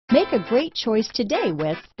Make a great choice today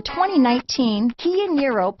with the 2019 Kia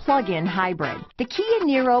Niro plug-in hybrid. The Kia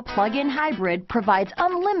Niro plug-in hybrid provides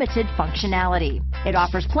unlimited functionality. It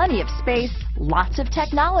offers plenty of space, lots of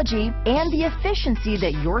technology, and the efficiency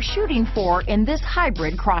that you're shooting for in this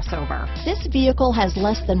hybrid crossover. This vehicle has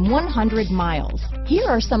less than 100 miles. Here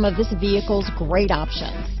are some of this vehicle's great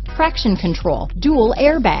options: traction control, dual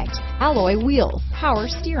airbags, alloy wheels, power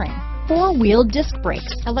steering, four-wheel disc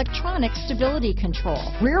brakes, electronic stability control,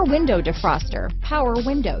 rear window defroster, power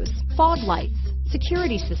windows, fog lights,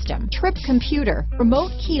 security system, trip computer,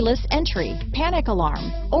 remote keyless entry, panic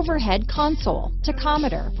alarm, overhead console,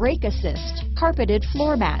 tachometer, brake assist, carpeted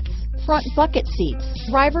floor mats, front bucket seats,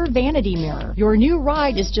 driver vanity mirror. Your new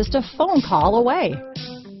ride is just a phone call away.